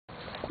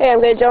Hey, I'm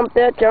going to jump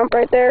that jump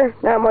right there.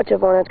 Not much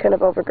of one, it's kind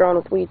of overgrown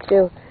with weeds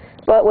too.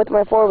 But with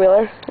my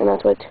four-wheeler, and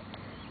that's what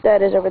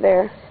that is over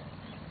there.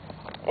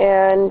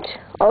 And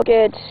I'll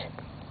get,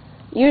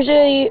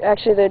 usually,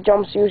 actually the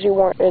jump's usually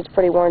it's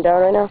pretty worn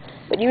down right now.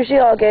 But usually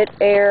I'll get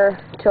air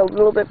to a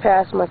little bit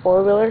past my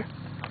four-wheeler.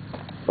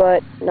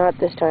 But not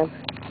this time.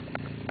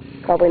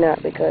 Probably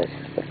not, because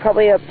it's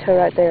probably up to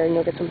right there and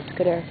you'll get some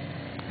good air.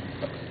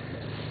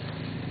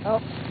 Oh,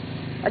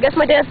 I guess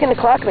my dad's going to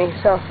clock me,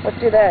 so let's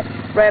do that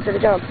right after the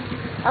jump.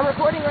 I'm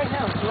recording right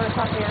now. You want to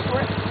clock me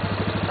afterwards?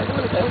 I'm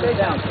doing a good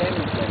down. I'm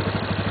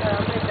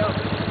going to jump.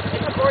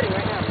 It's recording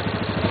right now.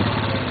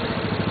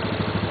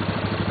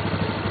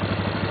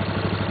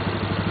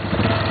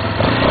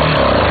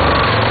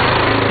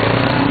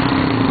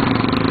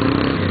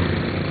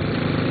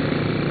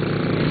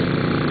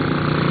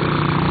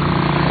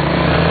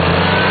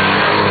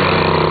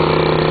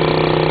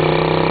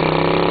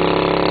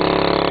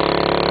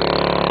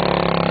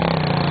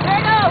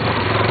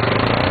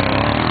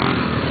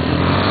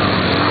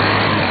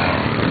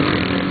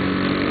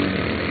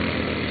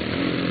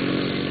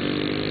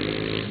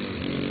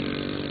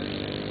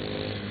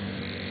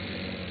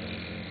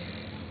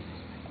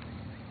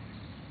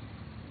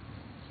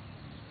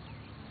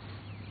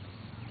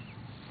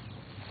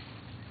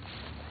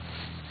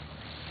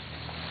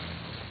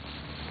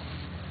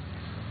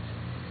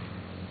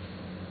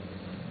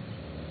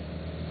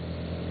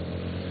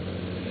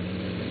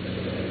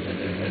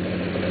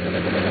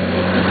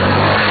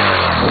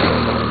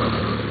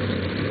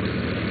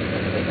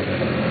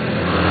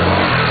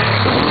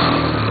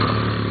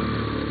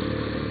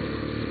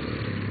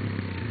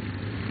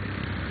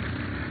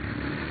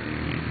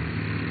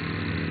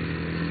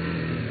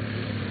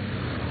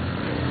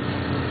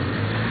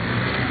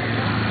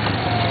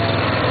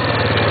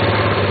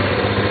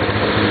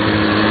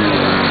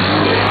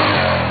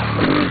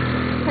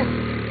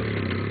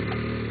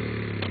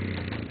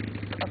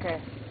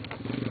 Okay.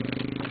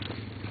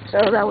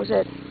 So that was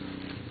it.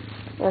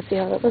 Let's see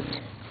how that looked.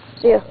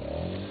 See ya.